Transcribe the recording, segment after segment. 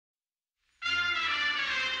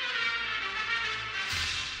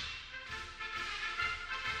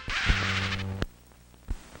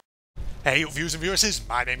Hey viewers and viewesses,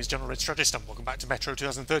 my name is General Red Strategist and welcome back to Metro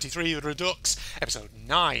 2033 Redux, episode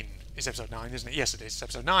 9. It's episode 9, isn't it? Yes it is, it's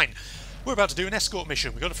episode 9. We're about to do an escort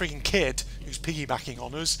mission. We've got a freaking kid who's piggybacking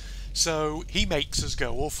on us, so he makes us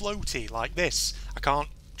go all floaty like this. I can't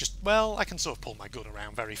just, well, I can sort of pull my gun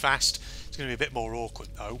around very fast. It's going to be a bit more awkward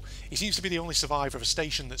though. He seems to be the only survivor of a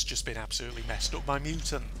station that's just been absolutely messed up by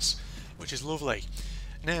mutants, which is lovely.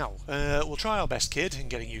 Now, we'll try our best, kid, in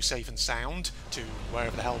getting you safe and sound to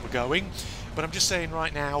wherever the hell we're going. But I'm just saying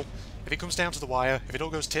right now, if it comes down to the wire, if it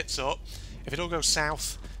all goes tits up, if it all goes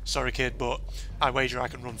south, sorry kid, but I wager I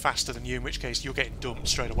can run faster than you, in which case you're getting dumped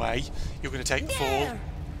straight away. You're going to take the fall.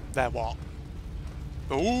 There what?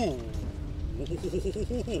 Ooh!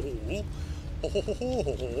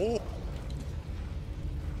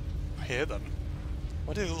 I hear them.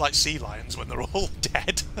 Why do they look like sea lions when they're all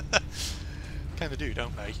dead? Kind of do,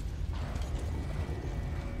 don't they?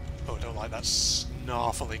 Oh, I don't like that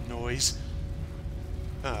snarfling noise.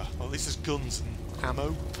 Ah, well, at least there's guns and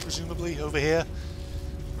ammo, presumably, over here.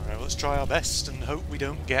 Alright, well, let's try our best and hope we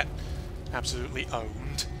don't get absolutely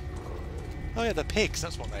owned. Oh yeah, they're pigs,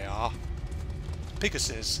 that's what they are.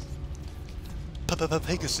 Pegasus.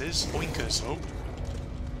 Pegasus. Oinkers. Oh.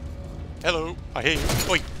 Hello, I hear you.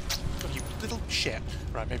 Oi! God, you little shit.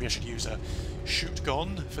 Right, maybe I should use a shoot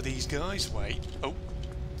gun for these guys. Wait. Oh.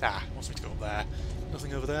 Ah, wants me to go up there.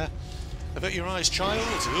 Nothing over there. Avert your eyes, child.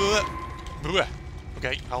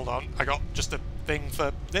 Okay, hold on. I got just a thing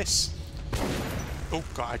for this. Oh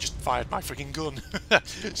god, I just fired my freaking gun.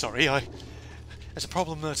 Sorry, there's a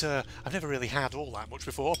problem that I've never really had all that much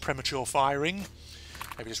before. Premature firing.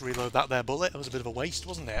 Maybe just reload that there bullet. That was a bit of a waste,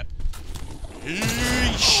 wasn't it?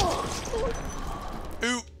 Eesh.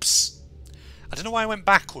 Oops. I don't know why I went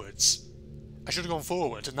backwards. I should have gone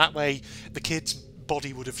forward, and that way the kid's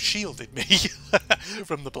body would have shielded me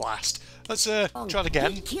from the blast. Let's try it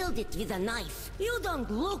again. He killed it with a knife. You don't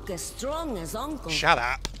look as strong as Uncle. Shut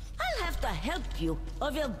up. I'll have to help you,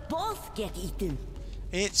 or we'll both get eaten.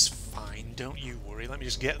 It's fine, don't you worry. Let me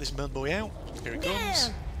just get this bad boy out. Here he comes.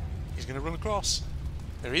 There. He's going to run across.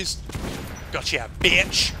 There he is. Gotcha,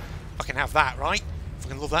 bitch. Fucking have that, right?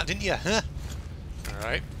 Fucking love that, didn't you? Huh?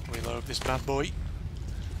 Alright, reload this bad boy.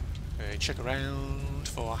 Check around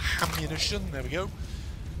for ammunition. There we go.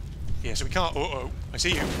 Yeah, so we can't. Oh, I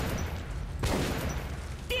see you.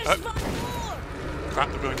 There's one more. Crap,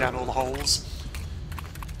 they're going down all the holes.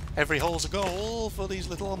 Every hole's a goal for these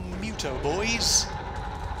little muto boys.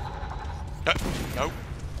 No.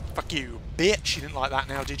 Fuck you, bitch. You didn't like that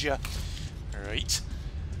now, did you? Alright.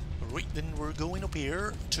 Right, then we're going up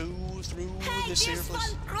here through this here place.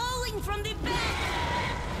 One crawling from the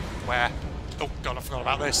back. Where? Oh god, I forgot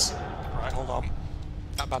about this. Right, hold on.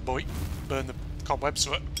 That bad boy. Burn the cobwebs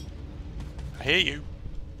to it. I hear you.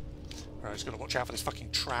 Right, just gotta watch out for this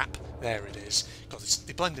fucking trap. There it is. God,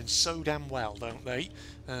 they blend in so damn well, don't they?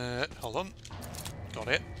 Hold on. Got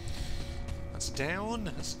it. That's down.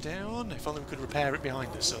 That's down. If only we could repair it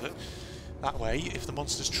behind us, so that way, if the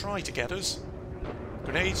monsters try to get us,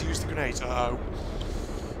 grenades. Use the grenades. Uh-oh.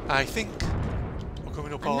 I think we're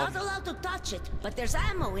coming up on. I'm not allowed to touch it, but there's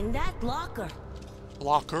ammo in that locker.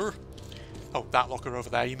 Locker? Oh, that locker over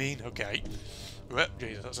there, you mean? Okay. Oh,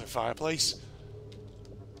 Jesus, that's a fireplace.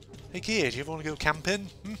 Hey kid, you ever want to go camping?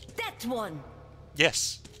 Hmm? That one!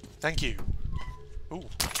 Yes, thank you. Ooh.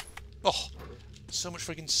 Oh, so much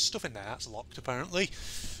friggin' stuff in there. That's locked, apparently.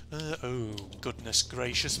 Oh, goodness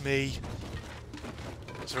gracious me.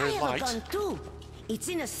 It's very light. I have a gun too. It's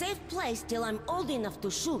in a safe place till I'm old enough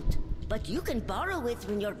to shoot. But you can borrow it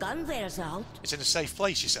when your gun wears out. It's in a safe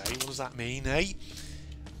place, you say? What does that mean, eh?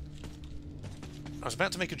 I was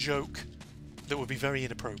about to make a joke that would be very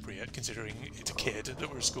inappropriate, considering it's a kid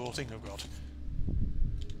that we're escorting. Oh god.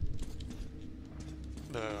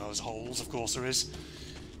 There's holes, of course there is.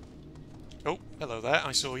 Oh, hello there,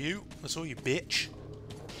 I saw you. I saw you, bitch.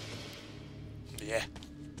 Yeah.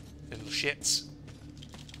 Little shits.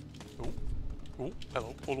 Oh. Oh,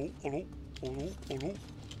 hello. Hello.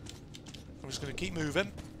 I'm just going to keep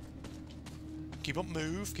moving. Keep up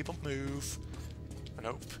move. And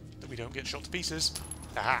hope that we don't get shot to pieces.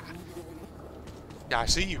 Aha! Yeah, I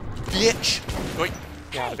see you, bitch! Wait,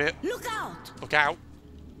 get out of it. Look out! Look out!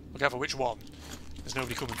 Look out for which one? There's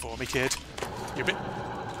nobody coming for me, kid. You're a bit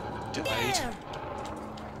delayed. There.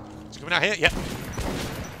 Is he coming out here? Yep.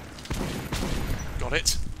 Got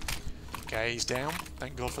it. Okay, he's down.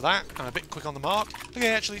 Thank God for that. I'm a bit quick on the mark.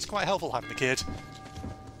 Okay, actually, it's quite helpful having the kid.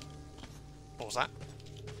 What was that?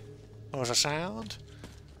 What was a sound?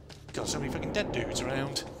 Got so many fucking dead dudes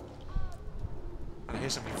around. And I hear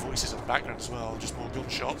so many voices in the background as well, just more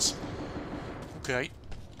gunshots. Okay,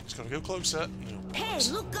 just gotta go closer. Oh Hey,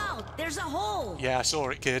 look out! There's a hole! Yeah, I saw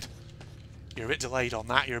it, kid. You're a bit delayed on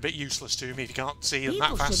that. You're a bit useless to me if you can't see them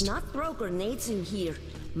that People fast. should not throw grenades in here.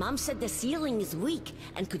 Mom said the ceiling is weak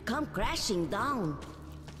and could come crashing down.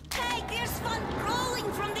 Hey, there's one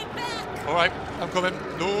crawling from the back! Alright, I'm coming.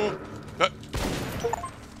 No.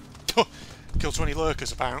 Kill 20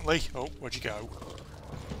 lurkers, apparently. Oh, where'd you go?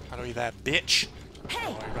 I know you're there, bitch.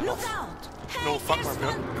 Hey, Oh, look out! Hey, No, fuck there's my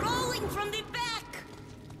gun. one crawling from the back!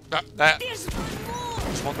 There. There's one more!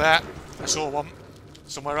 There's one there. I saw one.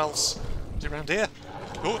 Somewhere else. Is it around here?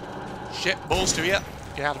 Oh, shit. Balls to you.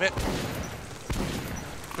 Get out of it.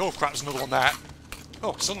 Oh, crap. There's another one there.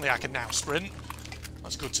 Oh, suddenly I can now sprint.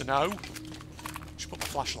 That's good to know. Should put my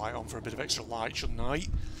flashlight on for a bit of extra light, shouldn't I?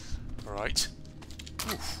 Alright.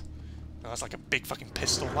 Oof. Oh, that's like a big fucking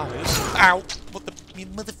pistol, that is. Ow! What the... You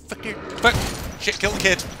motherfucker... But, shit, kill the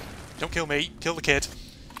kid. Don't kill me. Kill the kid.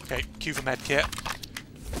 Okay, cue for medkit.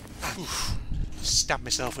 Oof. Stab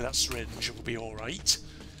myself with that syringe. It will be alright.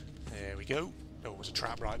 There we go. Oh, there's a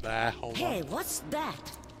trap right there. Hold on. Hey, what's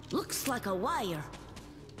that? Looks like a wire.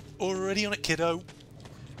 Already on it, kiddo.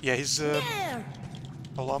 Yeah, his... There!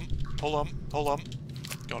 Hold on. Hold on. Hold on.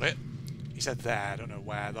 Got it. He said there. I don't know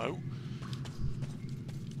where, though.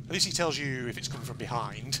 At least he tells you if it's coming from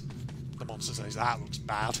behind. The monster says that looks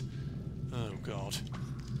bad. Oh, God.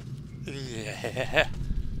 Yeah.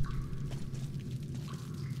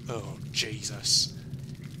 Oh, Jesus.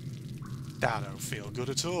 That don't feel good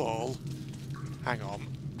at all. Hang on.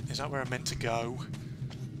 Is that where I'm meant to go?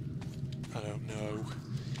 I don't know.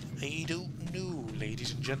 I don't know,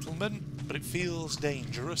 ladies and gentlemen. But it feels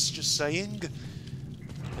dangerous, just saying.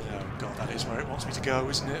 Oh, God, that is where it wants me to go,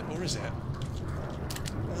 isn't it? Or is it?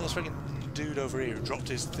 Oh, there's a freaking dude over here who dropped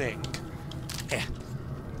his thing. Eh.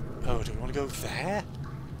 Oh, do we want to go there?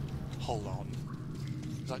 Hold on.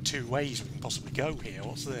 There's like two ways we can possibly go here.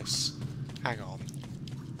 What's this? Hang on.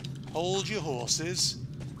 Hold your horses.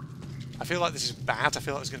 I feel like this is bad. I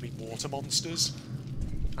feel like there's going to be water monsters.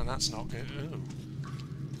 And that's not good.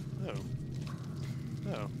 Oh. Oh.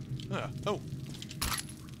 Oh. Oh. Oh. Do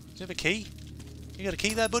you have a key? You got a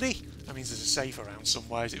key there, buddy? That means there's a safe around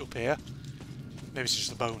somewhere. Is it up here? Maybe it's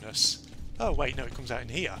just a bonus. Oh, wait, no, it comes out in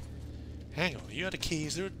here. Hang on, you had a key.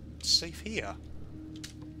 Is there a safe here?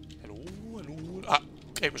 Hello, hello. Ah,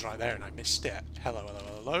 it was right there and I missed it. Hello,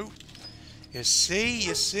 hello, hello. You see,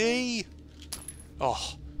 you see?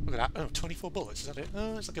 Oh, look at that. Oh, 24 bullets, is that it?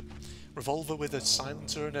 Oh, it's like a revolver with a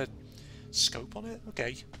silencer and a scope on it?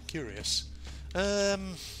 Okay, curious.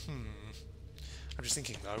 I'm just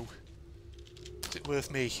thinking, though. Is it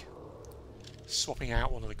worth me swapping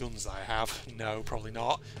out one of the guns that I have? No, probably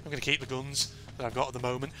not. I'm going to keep the guns that I've got at the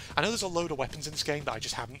moment. I know there's a load of weapons in this game that I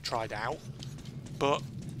just haven't tried out, but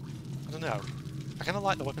I don't know. I kind of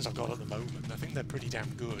like the weapons I've got at the moment. I think they're pretty damn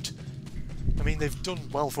good. I mean, they've done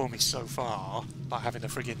well for me so far, like having a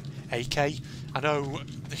friggin' AK. I know,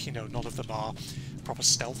 you know, none of them are proper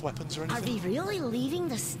stealth weapons or anything. Are we really leaving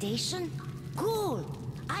the station? Cool!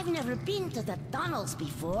 I've never been to the tunnels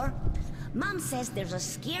before. Mom says there's a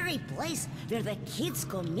scary place where the kids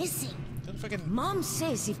go missing. Mom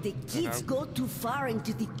says if the kids go too far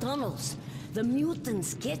into the tunnels, the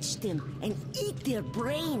mutants catch them and eat their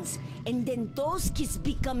brains, and then those kids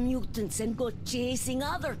become mutants and go chasing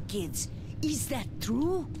other kids. Is that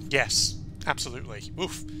true? Yes, absolutely.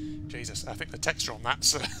 Oof. Jesus, I think the texture on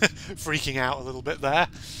that's freaking out a little bit there.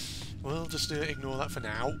 We'll just ignore that for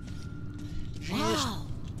now. Jeez. Wow!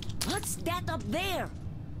 What's that up there?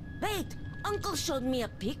 Wait, Uncle showed me a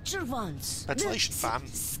picture once. Ventilation fan.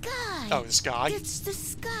 Sky. Oh, the sky. It's the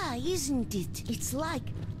sky, isn't it? It's like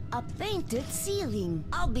a painted ceiling.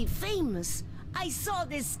 I'll be famous. I saw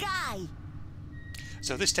the sky.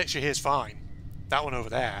 So this texture here is fine. That one over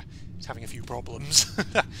there is having a few problems.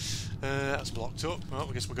 That's blocked up. Well,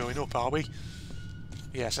 I guess we're going up, are we?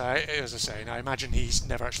 Yes, as I say, I imagine he's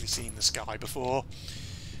never actually seen the sky before,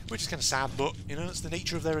 which is kind of sad, but, you know, it's the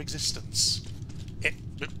nature of their existence.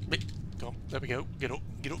 Come on, there we go. Get up,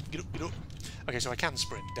 get up, get up, get up. Okay, so I can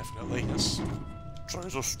sprint, definitely. That's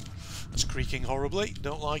creaking horribly.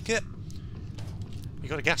 Don't like it. You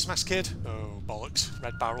got a gas mask, kid? Oh, bollocks.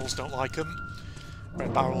 Red barrels, don't like them.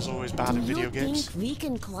 Red barrels always bad in video games. Do you think we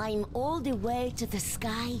can climb all the way to the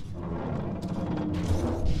sky? I'm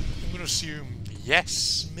going to assume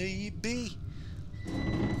yes, maybe.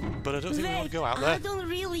 But I don't think we want to go out there. I don't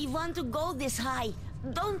really want to go this high.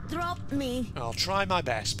 Don't drop me. I'll try my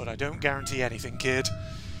best, but I don't guarantee anything, kid.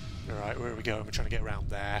 Alright, where are we going? We're trying to get around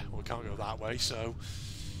there. Well, we can't go that way, so...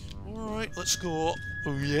 Alright, let's go.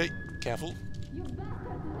 Oh, yeah. Careful. You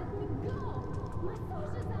bastard, let me go! My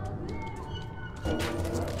source is out there!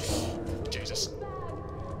 Jesus. I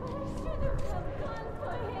should have come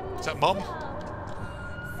Is that Mom?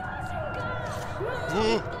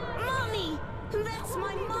 Whoa. Mommy! That's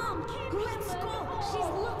my mom! Let's go! She's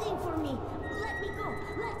looking for me! Let me go!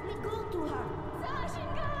 Let me go to her!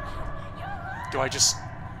 Do I just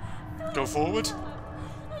go forward?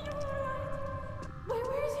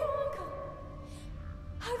 Where's your uncle?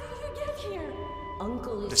 How did you get here?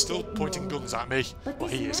 Uncle is They're still dead, pointing Mom. guns at me. But Well,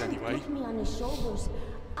 this he is man anyway. put me on his shoulders.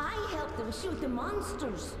 I helped him shoot the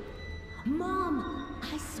monsters. Mom,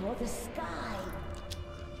 I saw the sky.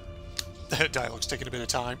 Dialogue's taking a bit of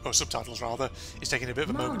time, or subtitles rather. It's taking a bit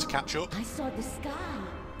of a moment to catch up. I saw the sky.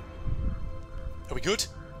 Are we good?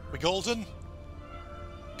 We golden?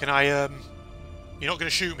 Can I, You're not going to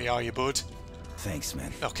shoot me, are you, bud? Thanks,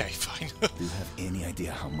 man. Okay, fine. Do you have any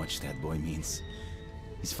idea how much that boy means?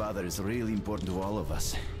 His father is really important to all of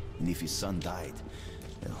us. And if his son died,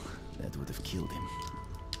 well, that would have killed him.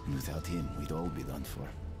 And without him, we'd all be done for.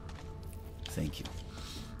 Thank you.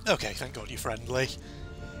 Okay, thank God you're friendly.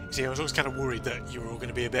 See, I was always kind of worried that you were all going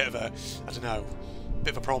to be a bit of a, I don't know,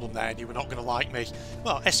 bit of a problem there and you were not going to like me.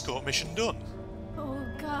 Well, escort mission done. Oh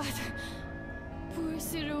God. Poor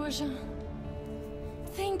Siroja.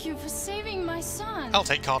 Thank you for saving my son. I'll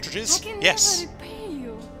take cartridges. I can Yes. never repay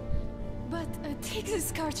you. But take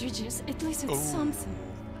these cartridges. At least it's something.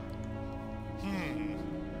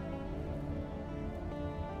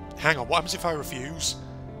 Hang on, what happens if I refuse?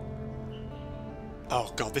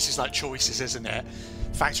 Oh God, this is like choices, isn't it?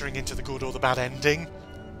 Factoring into the good or the bad ending.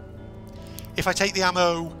 If I take the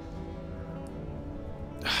ammo,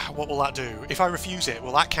 what will that do? If I refuse it,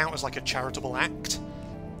 will that count as like a charitable act?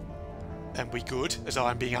 And be good, as though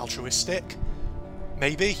I'm being altruistic?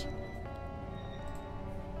 Maybe?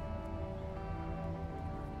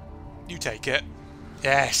 You take it.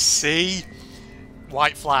 Yes, see?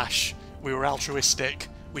 White flash. We were altruistic.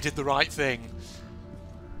 We did the right thing.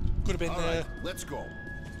 Could have been let's go.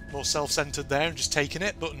 more self-centered there and just taken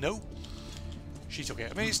it, but no. She took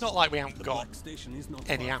it. I mean, it's not like we haven't got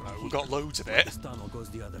any ammo. We've got loads of it.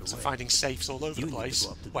 So finding safes all over the place.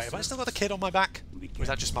 Wait, have I still got a kid on my back? Or is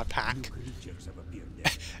that just my pack?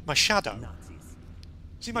 My shadow.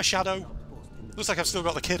 See my shadow? Looks like I've still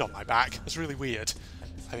got the kid on my back. That's really weird.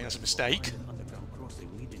 I think that's a mistake.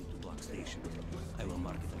 I will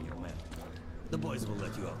mark it on your map. The boys will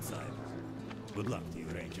let you outside. Good luck to you,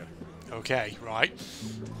 Ranger. Okay, right.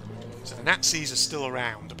 So the Nazis are still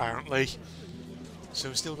around, apparently. So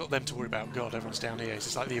we've still got them to worry about. God, everyone's down here.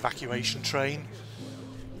 It's like the evacuation train.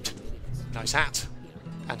 Nice hat.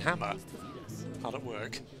 And hammer. Hard at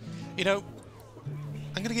work. You know,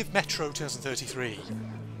 I'm going to give Metro 2033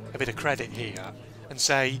 a bit of credit here and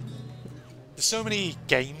say there's so many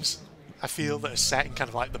games I feel that are set in kind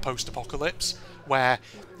of like the post-apocalypse where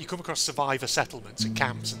you come across survivor settlements and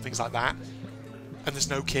camps and things like that and there's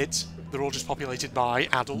no kids. They're all just populated by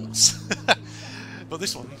adults. But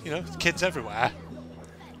this one, you know, kids everywhere.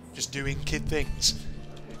 Just doing kid things.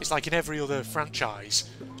 It's like in every other franchise.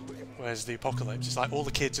 Whereas the apocalypse, it's like all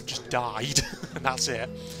the kids have just died. And that's it.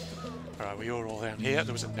 Alright, we are all down here.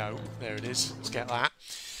 There was a note. There it is. Let's get that.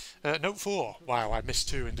 Note 4. Wow, I missed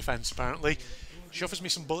 2 in defence apparently. She offers me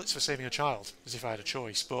some bullets for saving a child, as if I had a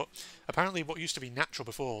choice, but apparently what used to be natural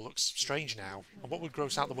before looks strange now, and what would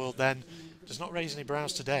gross out the world then does not raise any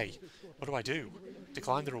brows today. What do?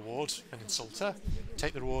 Decline the reward and insult her?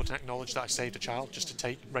 Take the reward and acknowledge that I saved a child just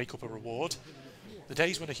to rake up a reward? The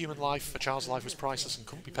days when a human life, a child's life was priceless and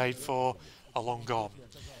couldn't be paid for, are long gone.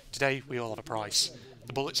 Today we all have a price.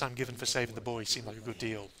 The bullets I'm given for saving the boy seem like a good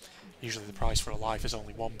deal. Usually the price for a life is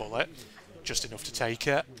only 1 bullet, just enough to take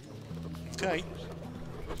it. Okay.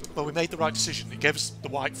 Well, we made the right decision. It gave us the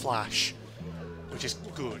white flash, which is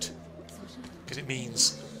good, because it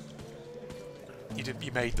means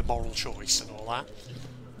you made the moral choice and all that.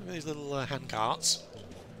 Look at these little hand carts.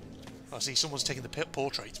 I see someone's taking the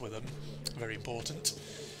portraits with them. Very important.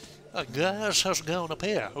 Gas has gone up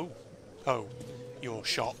here. Oh, your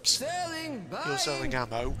shops. You're selling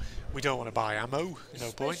ammo. We don't want to buy ammo.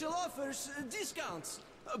 No point. Special offers, discounts.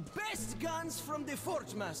 Best guns from the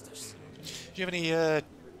Forge Masters. Do you have any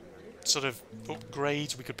sort of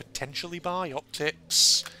upgrades we could potentially buy?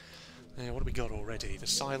 Optics? What have we got already? The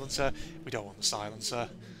silencer? We don't want the silencer,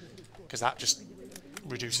 because that just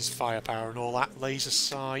reduces firepower and all that. Laser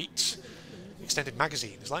sight. Extended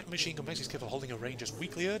magazines. Light machine gun magazines capable of holding a range as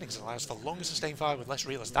weekly earnings and allows for longer sustained fire with less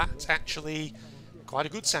reloads. That's actually quite a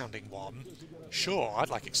good sounding one. Sure, I'd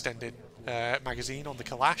like extended magazine on the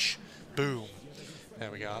Kalash. Boom.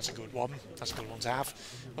 There we go, that's a good one. That's a good one to have.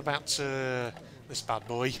 What about this bad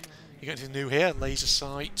boy? You got anything new here? Laser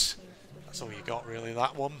sight. That's all you got really,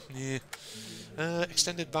 that one. Yeah.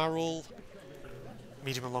 Extended barrel.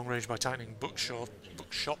 medium and long range by tightening buckshot.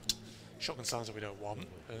 Shotgun silencer we don't want.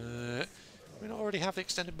 We don't already have the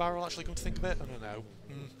extended barrel, actually, come to think of it? I don't know.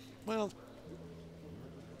 Well,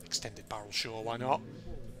 extended barrel, sure, why not?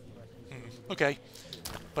 Okay.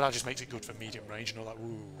 But that just makes it good for medium range and all that.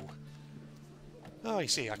 Ooh. Oh, you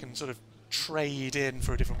see, I can sort of trade in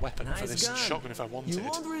for a different weapon for this shotgun if I wanted. You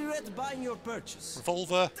won't regret buying your purchase.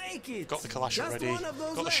 Revolver, Take it. got the Kalash Just already, one of those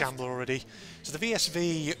got the left. Shambler already. So the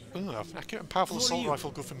VSV, accurate and powerful For assault you.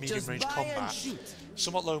 rifle, good for medium Just range buy and combat. shoot.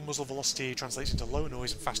 Somewhat low muzzle velocity translates into low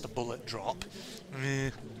noise and faster bullet drop.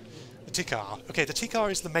 The Tikar. Okay, the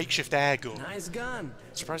Tikar is the makeshift air gun. Nice gun.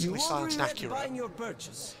 Surprisingly You won't silent and regret accurate. buying your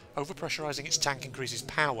purchase. Overpressurizing its tank increases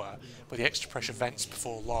power, but the extra pressure vents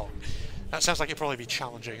before long. That sounds like it'd probably be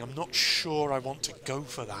challenging. I'm not sure I want to go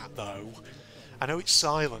for that, though. I know it's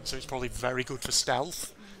silent, so it's probably very good for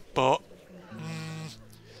stealth, but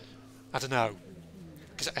I don't know.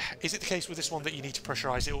 Is it the case with this one that you need to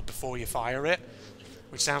pressurize it up before you fire it?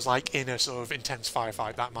 Which sounds like in a sort of intense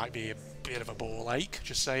firefight that might be a bit of a ball ache,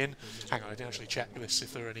 just saying. Hang on, I didn't actually check this,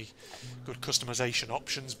 if there are any good customization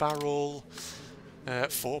options. Barrel,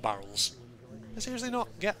 4 barrels. Can I seriously not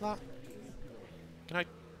get that? Can I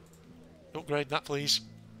upgrade that, please?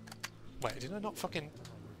 Wait, did I not fucking...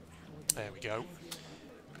 There we go.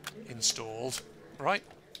 Installed. Right.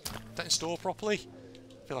 Did that install properly?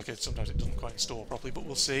 I feel like sometimes it doesn't quite install properly, but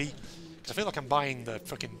we'll see. Because I feel like I'm buying the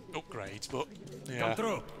fucking upgrades, but... Yeah. Come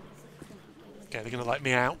through. Okay, they're going to let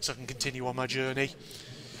me out so I can continue on my journey.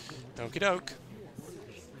 Okie doke.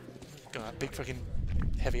 Got that big fucking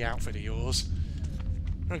heavy outfit of yours.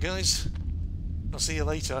 Alright guys, I'll see you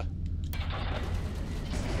later.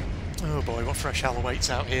 Oh boy, what fresh hell awaits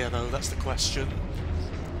out here though, that's the question.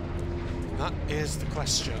 That is the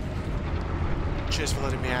question. Cheers for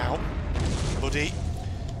letting me out, buddy.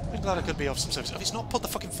 I'm glad I could be of some service. Have it's not put the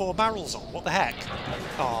fucking 4 barrels on, what the heck?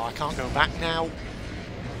 Oh, I can't go back now.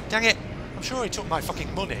 Dang it! I'm sure he took my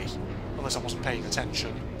fucking money, unless I wasn't paying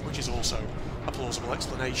attention, which is also a plausible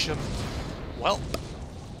explanation. Well,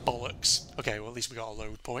 bollocks. Okay, well at least we got a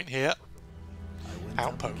load point here.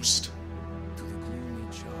 Outpost. To the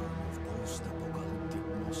gloomy charm of post-apocalyptic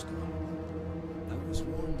Moscow. I was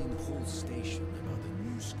warned in the whole station about a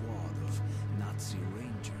new squad of Nazi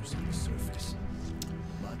rangers on the surface.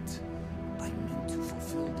 But I meant to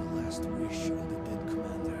fulfill the last wish of the dead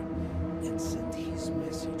commander and send his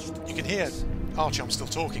message to You can hear Archon still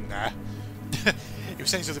talking there. He was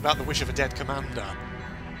saying something about the wish of a dead commander.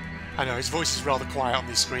 I know, his voice is rather quiet on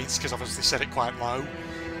these screens because I've obviously said it quite low.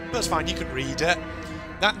 But that's fine, you can read it.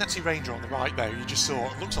 That Nazi Ranger on the right there, you just saw,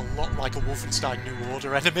 looks a lot like a Wolfenstein New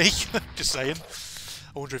Order enemy. Just saying.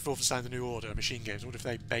 I wonder if Wolfenstein the New Order machine games, I wonder if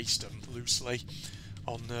they based them loosely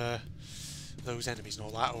on those enemies and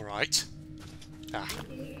all that. Alright. Ah.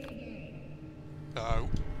 Uh-oh.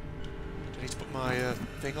 Do I need to put my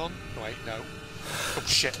thing on? Wait, no. Oh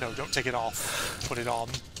shit, no, don't take it off. Put it on.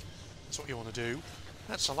 That's what you want to do.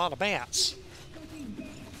 That's a lot of bats.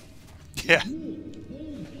 Yeah.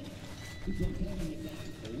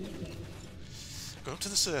 Go up to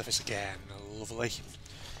the surface again. Lovely.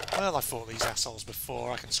 Well, I've fought these assholes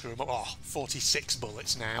before. I can screw them up. Oh, 46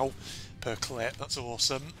 bullets now per clip. That's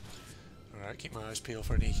awesome. Alright, keep my eyes peeled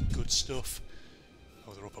for any good stuff.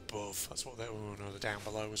 Oh, they're up above. That's what they're... Oh, no, they're down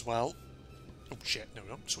below as well. Oh, shit. No,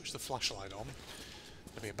 don't switch the flashlight on.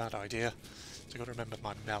 That'd be a bad idea. So I've got to remember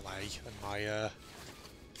my melee and my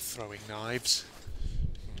throwing knives.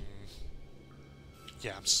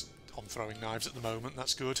 Yeah, I'm on throwing knives at the moment.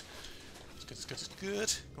 That's good. It's good, it's good, it's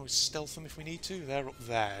good. Always stealth them if we need to. They're up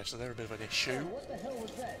there, so they're a bit of an issue.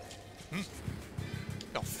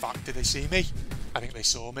 Oh, fuck. Did they see me? I think they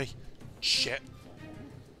saw me. Shit.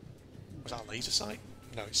 Was that a laser sight?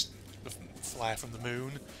 No, it's the flare from the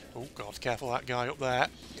moon. Oh, God, careful that guy up there.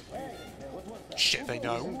 Shit, they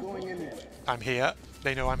know. I'm here.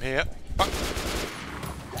 They know I'm here. Fuck.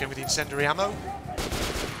 Get with the incendiary ammo.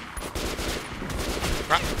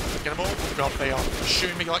 Crap. Get them all. Oh, God, they are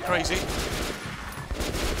shooting me like crazy.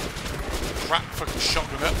 Crap, fucking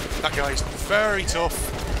shotgunner. That guy is very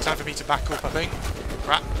tough. Time for me to back up, I think.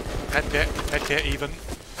 Crap. Head kit even.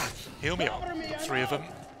 Heal me up. Got 3 of them.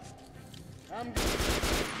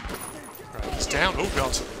 Right, he's down. Oh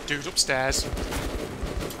god, dude upstairs.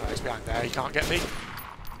 Right, he's behind there, he can't get me.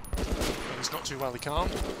 Well, he's not too well, he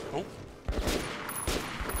can't. Oh.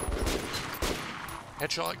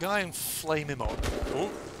 Headshot that guy and flame him up. Oh.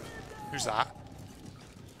 Who's that?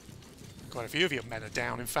 Quite a few of your men are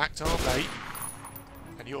down, in fact, aren't they?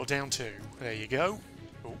 And you're down too. There you go.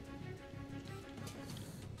 Oh.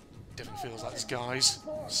 Definitely feels like this guy's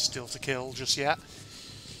still to kill just yet.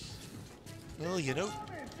 Well, you know.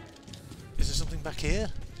 Is this something back here?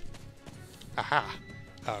 Aha!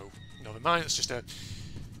 Oh, never mind, it's just a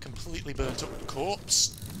completely burnt up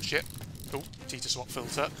corpse. Shit. Oh, Tita swap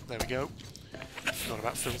filter. There we go. Forgot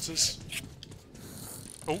about filters.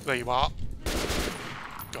 Oh, there you are.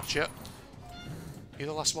 Gotcha. You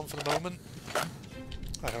the last one for the moment?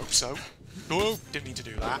 I hope so. Oh, didn't mean to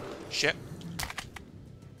do that. Shit.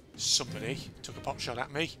 Somebody took a pot shot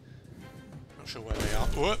at me. Not sure where they are.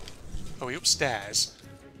 Oh, are we upstairs?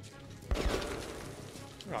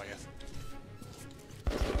 Where are you?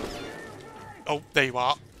 Oh, there you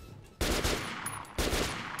are.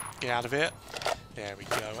 Get out of here. There we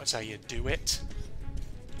go. That's how you do it.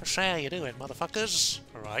 That's how you do it, motherfuckers.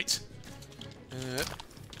 Alright.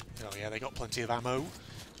 Oh yeah, they got plenty of ammo.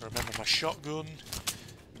 I remember my shotgun.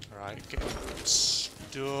 Alright, getting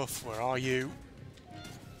stuff. Where are you?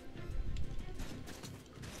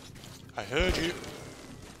 I heard you.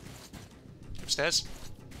 Upstairs.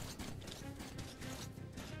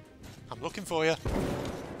 I'm looking for you.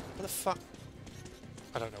 Where the fuck?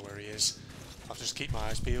 I don't know where he is. I'll just keep my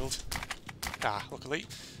eyes peeled. Ah, luckily.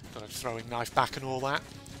 Got a throwing knife back and all that.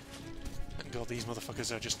 Thank God these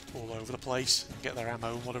motherfuckers are just all over the place. Get their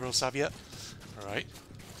ammo and whatever else have you. Alright.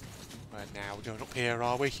 Right, now we're going up here,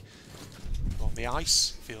 are we? On the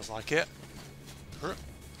ice. Feels like it.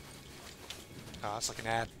 Ah, it's like an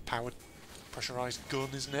air-powered pressurised gun,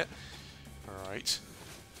 isn't it? Alright.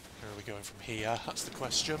 Where are we going from here? That's the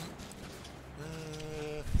question.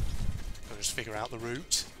 Gotta just figure out the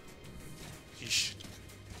route. Yeesh.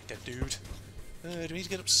 Dead dude. Do we need to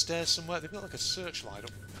get upstairs somewhere? They've got like a searchlight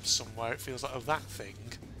up somewhere. It feels like, oh, that thing.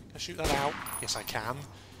 Can I shoot that out? Yes, I can.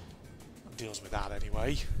 That deals with that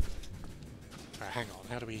anyway. Alright, hang on.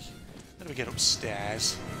 How do we get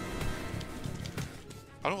upstairs?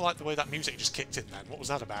 I don't like the way that music just kicked in then. What was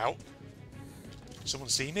that about? Someone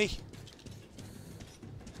see me?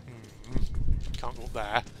 Can't go up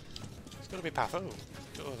there. There's got to be a path. Oh,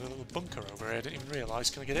 got a little bunker over here. I didn't even realise.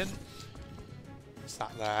 Can I get in? What's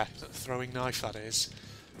that there? Is that a throwing knife, that is?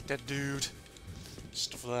 Dead dude.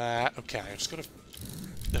 Stuff there. Okay, I just got to...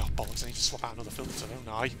 Oh, bollocks. I need to swap out another filter, don't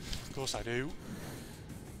I? Of course I do.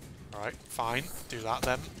 Alright, fine. Do that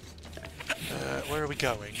then. Where are we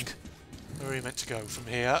going? Where are we meant to go from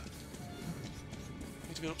here?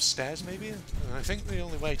 Need to go upstairs, maybe? I think the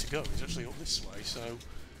only way to go is actually up this way, so...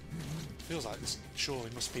 Feels like this surely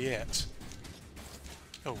must be it.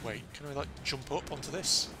 Oh, wait. Can I, like, jump up onto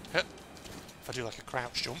this? If I do, like, a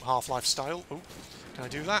crouch jump, Half-Life style. Oh, can I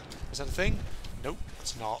do that? Is that a thing? Nope,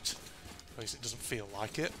 it's not. At least it doesn't feel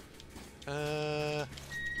like it. Where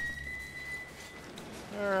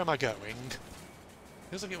am I going?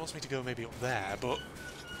 Feels like it wants me to go maybe up there, but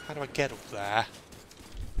how do I get up there?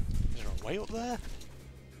 Is there a way up there?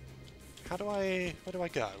 Where do I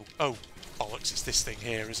go? Oh, bollocks, it's this thing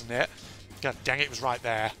here, isn't it? God dang it, it was right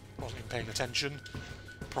there. Wasn't even paying attention.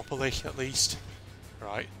 Properly, at least.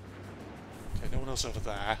 Right. Okay, no one else over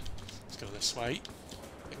there. Let's go this way.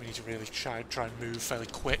 I think we need to really try and move fairly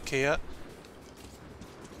quick here.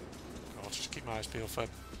 I'll just keep my eyes peeled for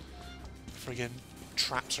friggin'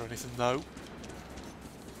 traps or anything, though.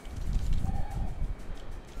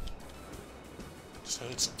 Just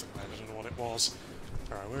heard something there, I don't know what it was.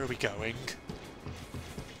 Alright, where are we going?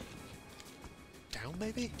 Down,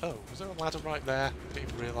 maybe? Oh, was there a ladder right there? I didn't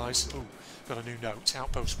even realise. Oh, got a new note.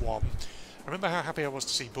 Outpost 1. I remember how happy I was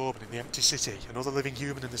to see Bourbon in the empty city, another living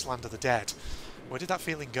human in this land of the dead. Where did that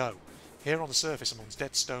feeling go? Here on the surface, amongst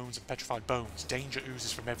dead stones and petrified bones, danger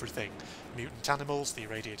oozes from everything. Mutant animals, the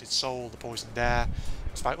irradiated soul, the poisoned air.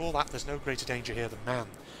 Despite all that, there's no greater danger here than man.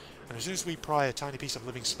 And as soon as we pry a tiny piece of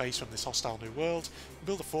living space from this hostile new world, we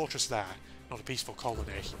build a fortress there, not a peaceful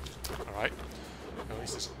colony. Alright. At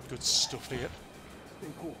least there's good stuff here.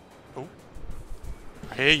 Oh.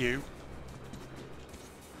 I hear you.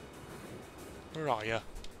 Where are you?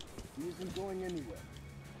 He isn't going anywhere.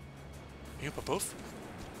 Are you up above?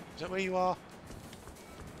 Is that where you are?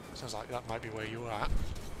 Sounds like that might be where you are at.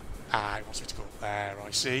 Ah, it wants me to go up there, I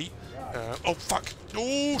see. Oh, fuck!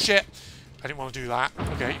 Oh, shit! I didn't want to do that.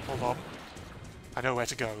 Okay, hold on. I know where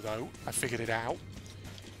to go, though. I figured it out.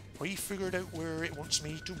 We figured out where it wants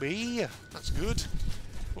me to be. That's good.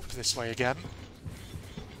 Up this way again.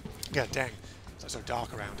 God dang. It's so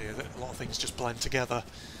dark around here that a lot of things just blend together.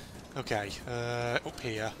 Okay, up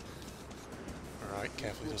here. Alright,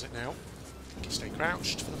 carefully does it now. Stay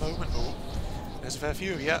crouched for the moment. Oh, there's a fair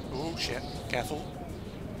few of you. Oh, shit. Careful.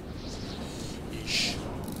 Yeesh.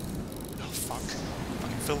 Oh, fuck.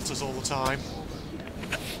 Fucking filters all the time.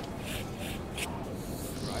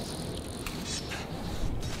 Right.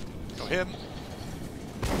 Got him.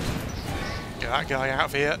 Get that guy out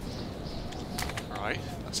of here. Right,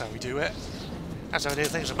 that's how we do it. That's how I do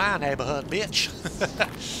things in my neighbourhood, bitch.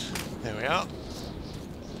 There we are.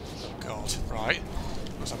 Oh god, right.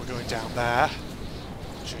 Looks like we're going down there.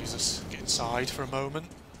 Jesus, get inside for a moment.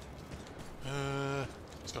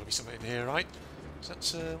 There's got to be something in here, right? Is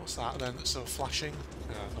that, what's that then that's sort of flashing?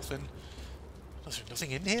 Nothing.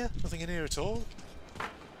 Nothing in here? Nothing in here at all?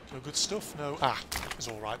 No good stuff? No. Ah, it's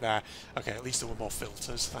all right there. Okay, at least there were more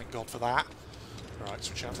filters. Thank God for that. Right,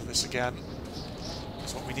 switch out to this again.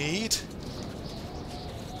 That's what we need.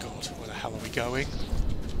 God, where the hell are we going?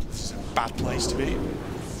 This is a bad place to be.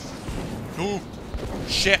 Oh,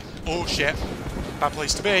 shit. Oh, shit. Bad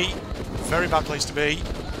place to be. Very bad place to be.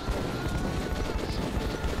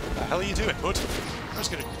 What the hell are you doing, bud? I'm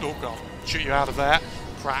just going to... Oh, God. Shoot you out of there.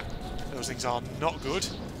 Crap. Those things are not good.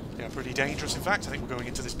 They are pretty dangerous, in fact. I think we're going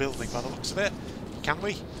into this building by the looks of it. Can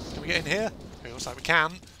we? Can we get in here? It looks like we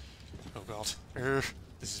can. Oh, God.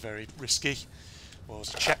 This is very risky. Well,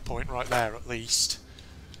 there's a checkpoint right there, at least.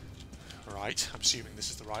 Right. I'm assuming this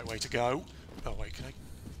is the right way to go. Oh, wait. Can I...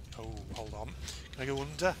 Oh, hold on. Can I go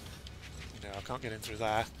under? No, I can't get in through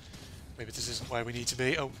there. Maybe this isn't where we need to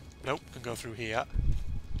be. Oh, nope. Can go through here.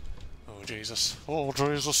 Oh, Jesus. Oh,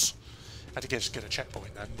 Jesus. I had to just get a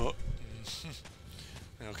checkpoint then, but...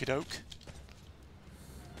 Okie doke.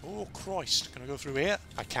 Oh, Christ. Can I go through here?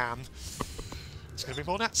 I can. It's going to be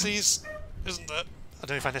more Nazis, isn't it? I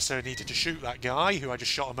don't know if I necessarily needed to shoot that guy who I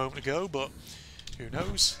just shot a moment ago, but who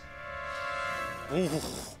knows? Ooh.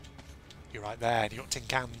 You're right there, and you got tin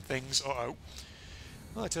can things. Uh-oh.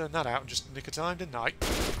 Well, I turned that out in just a nick of time, didn't I?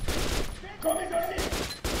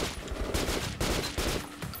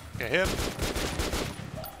 Get him.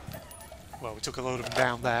 Well, we took a load of them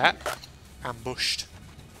down there. Ambushed.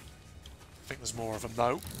 I think there's more of them,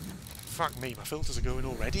 though. Fuck me, my filters are going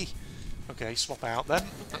already. Okay, swap out then.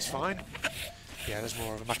 That's fine. Yeah, there's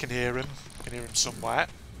more of them. I can hear him. I can hear him somewhere.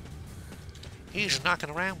 He's knocking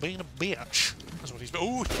around being a bitch. That's what he's...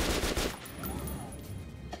 Ooh!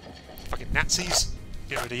 Fucking Nazis.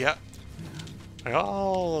 Get rid of you.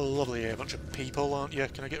 Oh, lovely. A bunch of people, aren't you?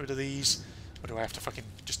 Can I get rid of these? Or do I have to fucking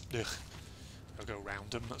just... Ugh. I'll go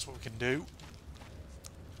round them. That's what we can do.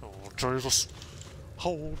 Oh, Jesus.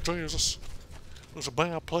 Oh, Jesus. It was a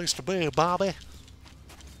bad place to be, Bobby.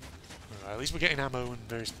 Right, at least we're getting ammo and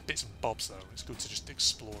various bits and bobs, though. It's good to just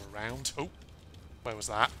explore around. Oh, where was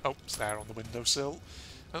that? Oh, it's there on the windowsill.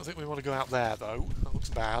 I don't think we want to go out there, though. That looks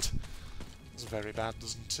bad. It's very bad,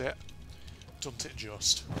 doesn't it? Doesn't it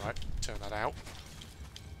just? Right, turn that out.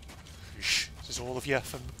 This is all of you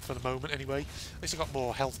for the moment, anyway. At least I've got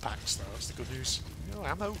more health packs, though. That's the good news. No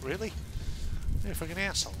ammo, really? They're fucking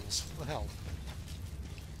assholes. What the hell?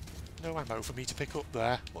 No ammo for me to pick up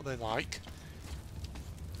there. What are they like?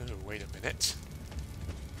 Oh, wait a minute.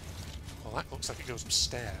 Well, that looks like it goes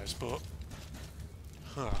upstairs, but...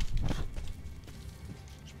 Huh.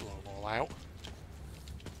 Just blow them all out.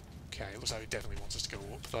 Okay, it looks like it definitely wants us to go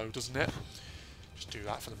up, though, doesn't it? Just do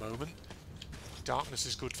that for the moment. Darkness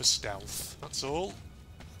is good for stealth, that's all.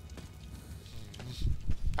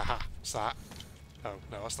 Aha, what's that? Oh,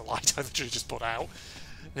 no, that's the light I literally just put out.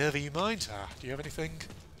 Never you mind. Ah, do you have anything?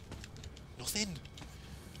 Nothing?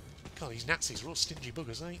 God, these Nazis are all stingy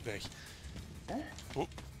buggers, ain't they? Huh? Oh.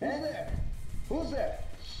 Hey there! Who's there?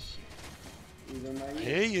 I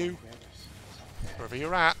hear you. Wherever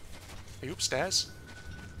you're at. Are you upstairs?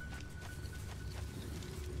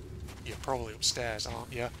 You're probably upstairs,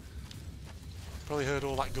 aren't you? Probably heard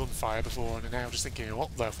all that gunfire before and are now just thinking,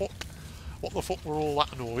 what the fuck? What the fuck were all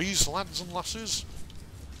that noise, lads and lasses?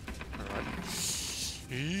 Alright.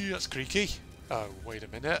 Eee, that's creaky. Oh, wait a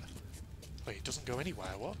minute. Wait, it doesn't go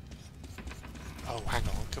anywhere, what? Oh, hang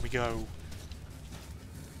on, can we go...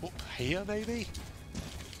 up here, maybe?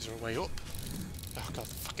 Is there a way up? Oh god,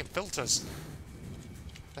 fucking filters!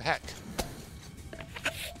 The heck?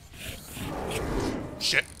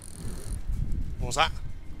 Shit! What was that?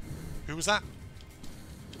 Who was that?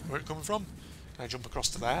 Where it coming from? Can I jump across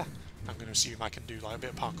to there? I'm going to assume I can do like a bit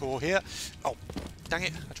of parkour here. Oh, dang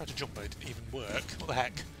it! I tried to jump, but it didn't even work. What the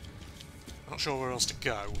heck? I'm not sure where else to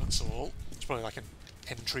go, that's all. It's probably like an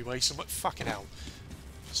entryway somewhere. Fucking hell.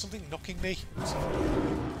 Is something knocking me?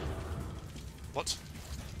 What?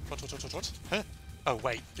 What? Huh? Oh,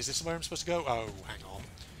 wait. Is this where I'm supposed to go? Oh, hang on.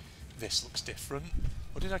 This looks different.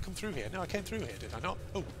 Or did I come through here? No, I came through here, did I not?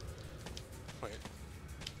 Oh. Wait.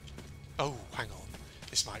 Oh, hang on.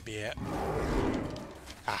 This might be it.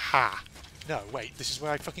 Aha! No, wait, this is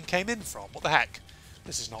where I fucking came in from. What the heck?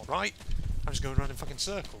 This is not right. I'm just going around in fucking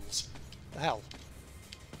circles. What the hell?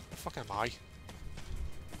 The fuck am I?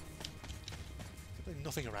 There's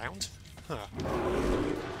nothing around. Huh.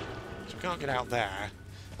 So we can't get out there.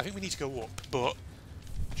 I think we need to go up, but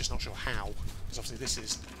I'm just not sure how. Because obviously this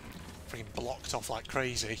is freaking blocked off like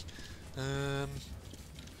crazy. So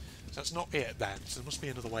that's not it then. So there must be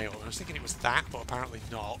another way up. I was thinking it was that, but apparently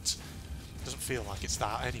not. Doesn't feel like it's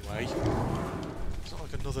that anyway. It's not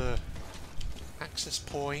like another access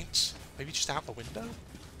point. Maybe just out the window?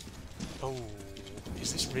 Oh,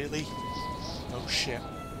 is this really? Oh shit.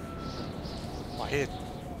 I hear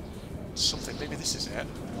something. Maybe this is it.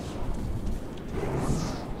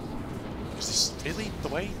 Is this really the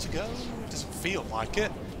way to go? It doesn't feel like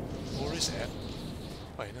it. Or is it?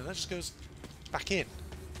 Wait, no, that just goes back in.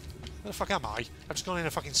 Where the fuck am I? I've just gone in a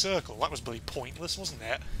fucking circle. That was bloody pointless, wasn't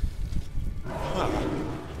it? Huh.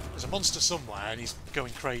 There's a monster somewhere and he's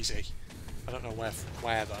going crazy. I don't know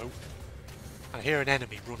where though. I hear an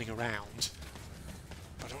enemy running around.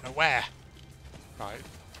 I don't know where. Right.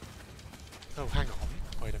 Oh, hang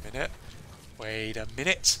on. Wait a minute. Wait a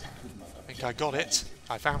minute. I think I got it.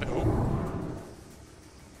 I found it. Oh.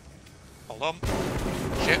 Hold on.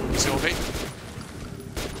 Shit, you saw me.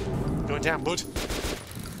 Going down, bud.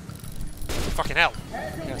 Fucking hell.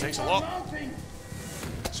 That takes a lot.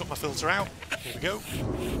 Sort my filter out. Here we go.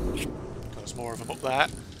 There's more of them up there.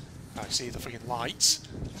 I see the freaking lights.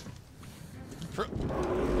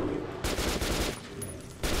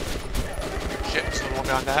 Shit, there's another one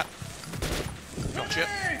behind there. Gotcha.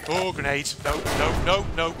 Oh, grenades. No, no, no,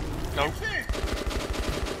 no, no.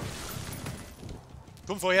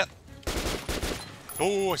 Come for you.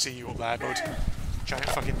 Oh, I see you up there, bud. Giant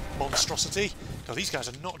fucking monstrosity. God, these guys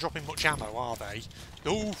are not dropping much ammo, are they?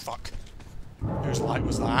 Oh, fuck. Whose light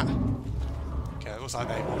was that? Okay, it looks like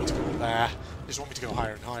they want me to go up there. They just want me to go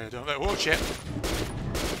higher and higher, don't they? Oh, shit.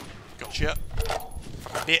 Gotcha.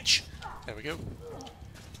 Fucking bitch. There we go.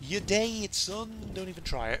 You're dead, son. Don't even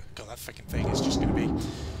try it. God, that fucking thing is just going to be an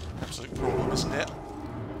absolute problem, isn't it?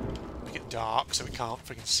 Make it dark so we can't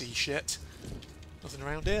freaking see shit. Nothing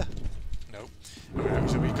around here? Nope. Alright,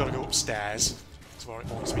 so we've got to go upstairs. That's what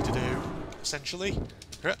it wants me to do, essentially.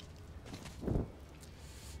 Where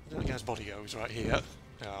the guy's body goes? Right here.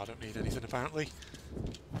 Oh, I don't need anything, apparently.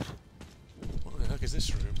 What the heck is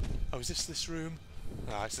this room? Oh, is this room?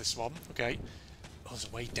 Ah, it's this one. Okay. Oh, there's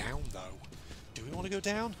a way down, though. Do we want to go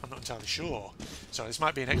down? I'm not entirely sure. So this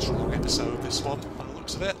might be an extra long episode, this one, by the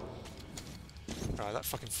looks of it. Right, that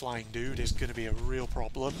fucking flying dude is going to be a real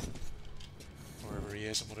problem. Wherever he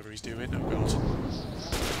is and whatever he's doing. Oh, God.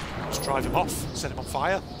 Just drive him off. Set him on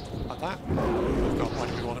fire. Like that. Oh, God, why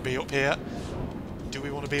do we want to be up here? Do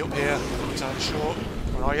we want to be up here? I'm not entirely sure.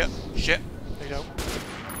 Where are you? Shit. There you go.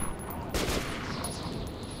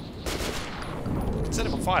 I can set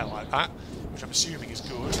him on fire like that, which I'm assuming is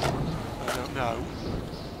good. I don't know.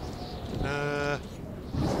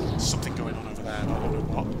 There's something going on over there, but I don't know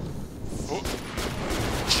what. Oh.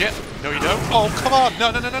 Shit. No, you don't. Oh, come on.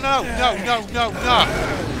 No, no, no, no, no. No, no, no, no.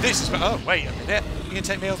 This is... Oh, wait a minute. You can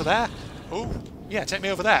take me over there? Oh, yeah, take me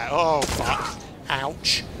over there. Oh, fuck.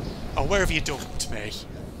 Ouch. Oh, where have you dumped me?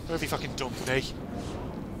 Where have you fucking dumped me?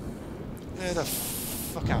 Where the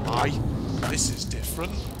fuck am I? This is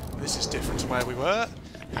different. This is different to where we were.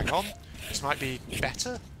 Hang on. This might be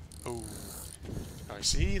better. Oh. Can I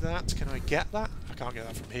see that? Can I get that? I can't get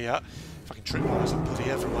that from here. Fucking tripwires are bloody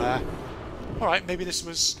everywhere. Alright, maybe this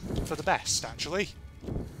was for the best, actually.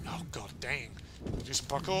 Oh, god dang. Do some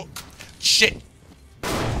parkour. Shit!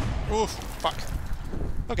 Oh, fuck.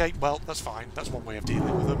 Okay, well, that's fine. That's one way of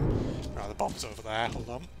dealing with them. Right, the bomb's over there. Hold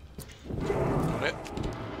on. Got it.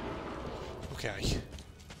 Okay.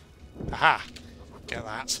 Aha! Get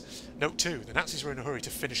that. Note 2. The Nazis were in a hurry to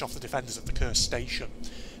finish off the defenders of the cursed station.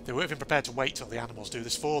 They weren't even prepared to wait till the animals do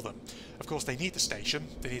this for them. Of course, they need the station.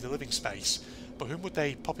 They need a living space. But whom would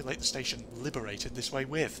they populate the station liberated this way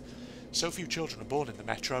with? So few children are born in the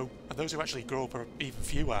metro, and those who actually grow up are even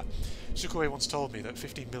fewer. Sukhoi once told me that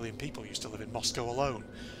 15 million people used to live in Moscow alone,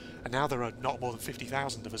 and now there are not more than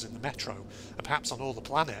 50,000 of us in the metro, and perhaps on all the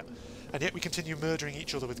planet, and yet we continue murdering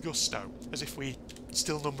each other with gusto, as if we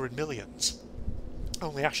still number in millions.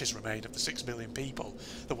 Only ashes remain of the 6 billion people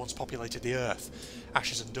that once populated the Earth.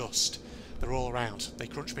 Ashes and dust. They're all around. They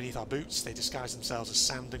crunch beneath our boots, they disguise themselves as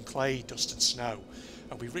sand and clay, dust and snow,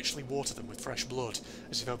 and we richly water them with fresh blood,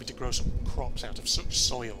 as if hoping to grow some crops out of such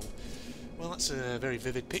soil. Well, that's a very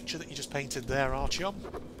vivid picture that you just painted there, Artyom,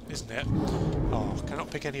 isn't it? Oh, cannot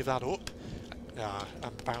pick any of that up.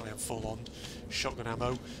 Apparently I'm full on shotgun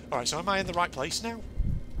ammo. Alright, so am I in the right place now?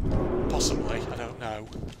 Possibly, I don't know.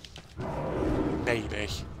 Maybe.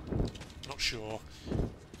 Not sure.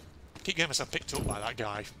 Keep getting myself picked up by that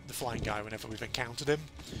guy, the flying guy, whenever we've encountered him.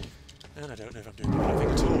 And I don't know if I'm doing the right thing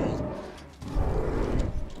at all.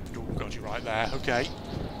 Oh god, you're right there. Okay.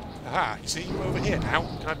 Aha, you see, we're over here now.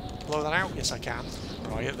 Can I blow that out? Yes, I can.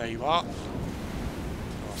 Right, there you are.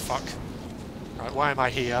 fuck. Right, why am I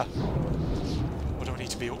here? What do I need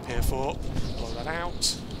to be up here for? Blow that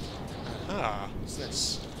out. Aha, what's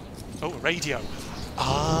this? Oh, a radio.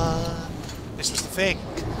 Ah, this was the thing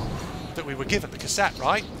that we were given, the cassette,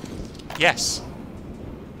 right? Yes.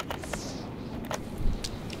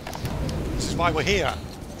 This is why we're here.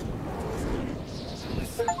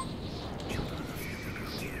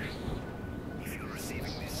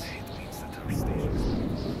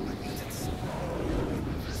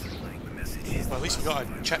 Well, at least we got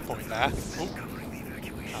a checkpoint there. Oh,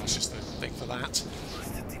 that's just the thing for that.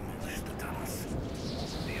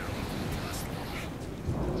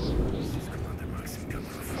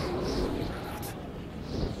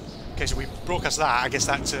 Okay, so we broadcast that. I guess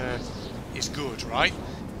that is good, right?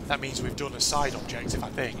 That means we've done a side objective, I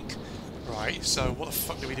think. Right, so what the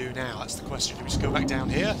fuck do we do now? That's the question. Do we just go back down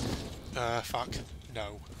here? Fuck.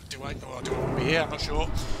 No. Do I want to be here? I'm not sure.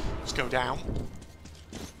 Let's go down.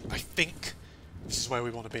 I think this is where we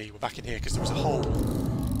want to be. We're back in here because there was a hole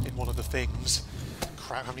in one of the things.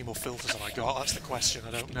 Crap, how many more filters have I got? That's the question.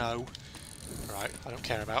 I don't know. Right, I don't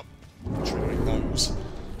care about triggering those.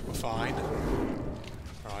 We're fine.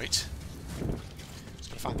 Right. Just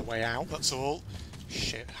gotta find the way out, that's all.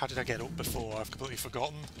 Shit, how did I get up before? I've completely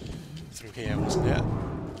forgotten. Through here, wasn't it?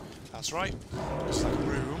 That's right. There's like a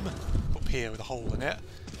room up here with a hole in it,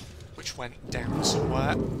 which went down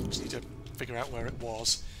somewhere. Just need to figure out where it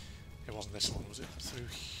was. It wasn't this one, was it? Through...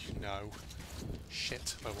 no.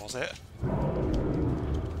 Shit, where was it?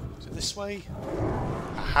 Is it this way?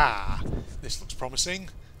 Aha! This looks promising.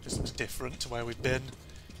 This looks different to where we've been.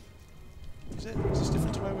 Is it? Is this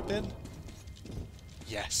different to where we've been?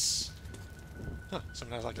 Yes. Huh,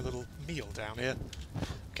 someone has like a little meal down here.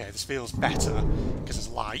 Okay, this feels better because there's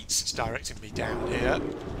lights. It's directing me down here.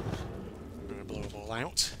 I'm going to blow them all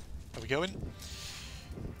out. Are we going?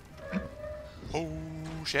 Oh,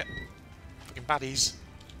 shit. Fucking baddies.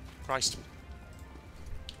 Christ.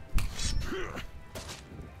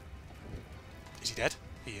 Is he dead?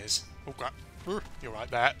 He is. Oh, crap. You're right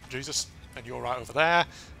there. Jesus. And you're right over there.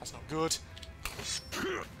 That's not good.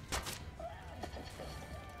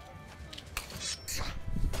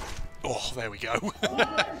 Oh, there we go.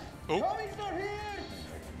 Oh.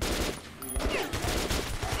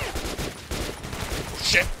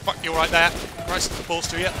 Shit. Fuck, you're right there. Christ, balls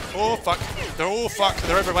to you. Oh, fuck. They're all fuck.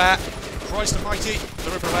 They're everywhere. Christ almighty.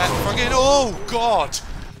 They're everywhere. Fucking, oh, God.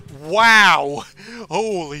 Wow.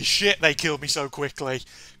 Holy shit, they killed me so quickly.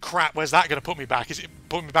 Crap, where's that going to put me back? Is it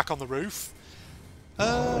putting me back on the roof?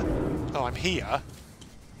 Oh, I'm here.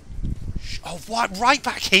 Oh, what? Right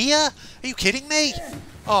back here? Are you kidding me?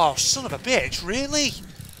 Oh, son of a bitch, really?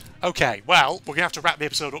 Okay, well, we're going to have to wrap the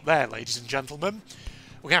episode up there, ladies and gentlemen.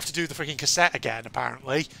 We're going to have to do the freaking cassette again,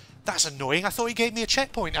 apparently. That's annoying. I thought he gave me a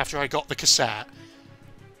checkpoint after I got the cassette.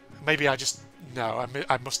 Maybe I just... no,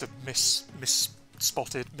 I must have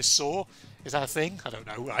missaw. Is that a thing? I don't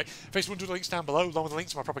know. Right. Facebook do the links down below, along with the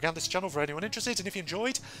links to my propagandist channel for anyone interested. And if you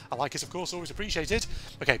enjoyed, a like is, of course, always appreciated.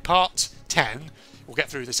 Okay, part 10. We'll get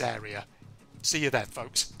through this area. See you then,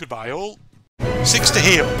 folks. Goodbye, all. 6 to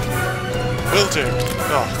heal. Will do.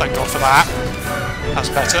 Oh, thank God for that. That's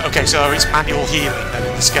better. Okay, so it's manual healing then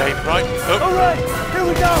in this game, right? Oh. Alright, here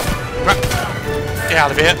we go! Right. Get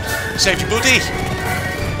out of here. Safety buddy.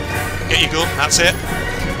 Get your gun, that's it.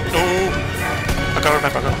 Oh. I've got to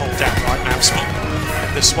remember I've got to hold down the right mouse button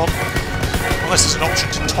in this one. Unless there's an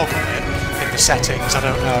option to toggle it in the settings, I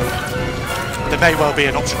don't know. There may well be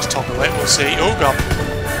an option to toggle it, we'll see. Oh god.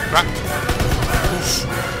 Right. Oof.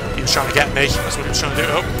 He was trying to get me, that's what he was trying to do.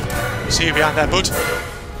 Oh. See you behind there, bud.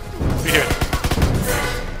 What are you doing?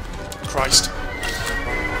 Christ.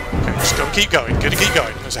 Okay, just gotta keep going, keep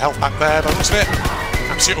going. There's a health pack there by the looks of it.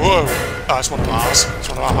 Absolutely. Whoa. Oh, that's one of ours. It's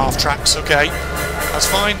one of our half tracks, okay. That's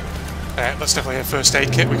fine. That's definitely a first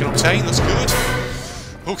aid kit we can obtain, that's good.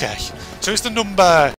 Okay, so it's the number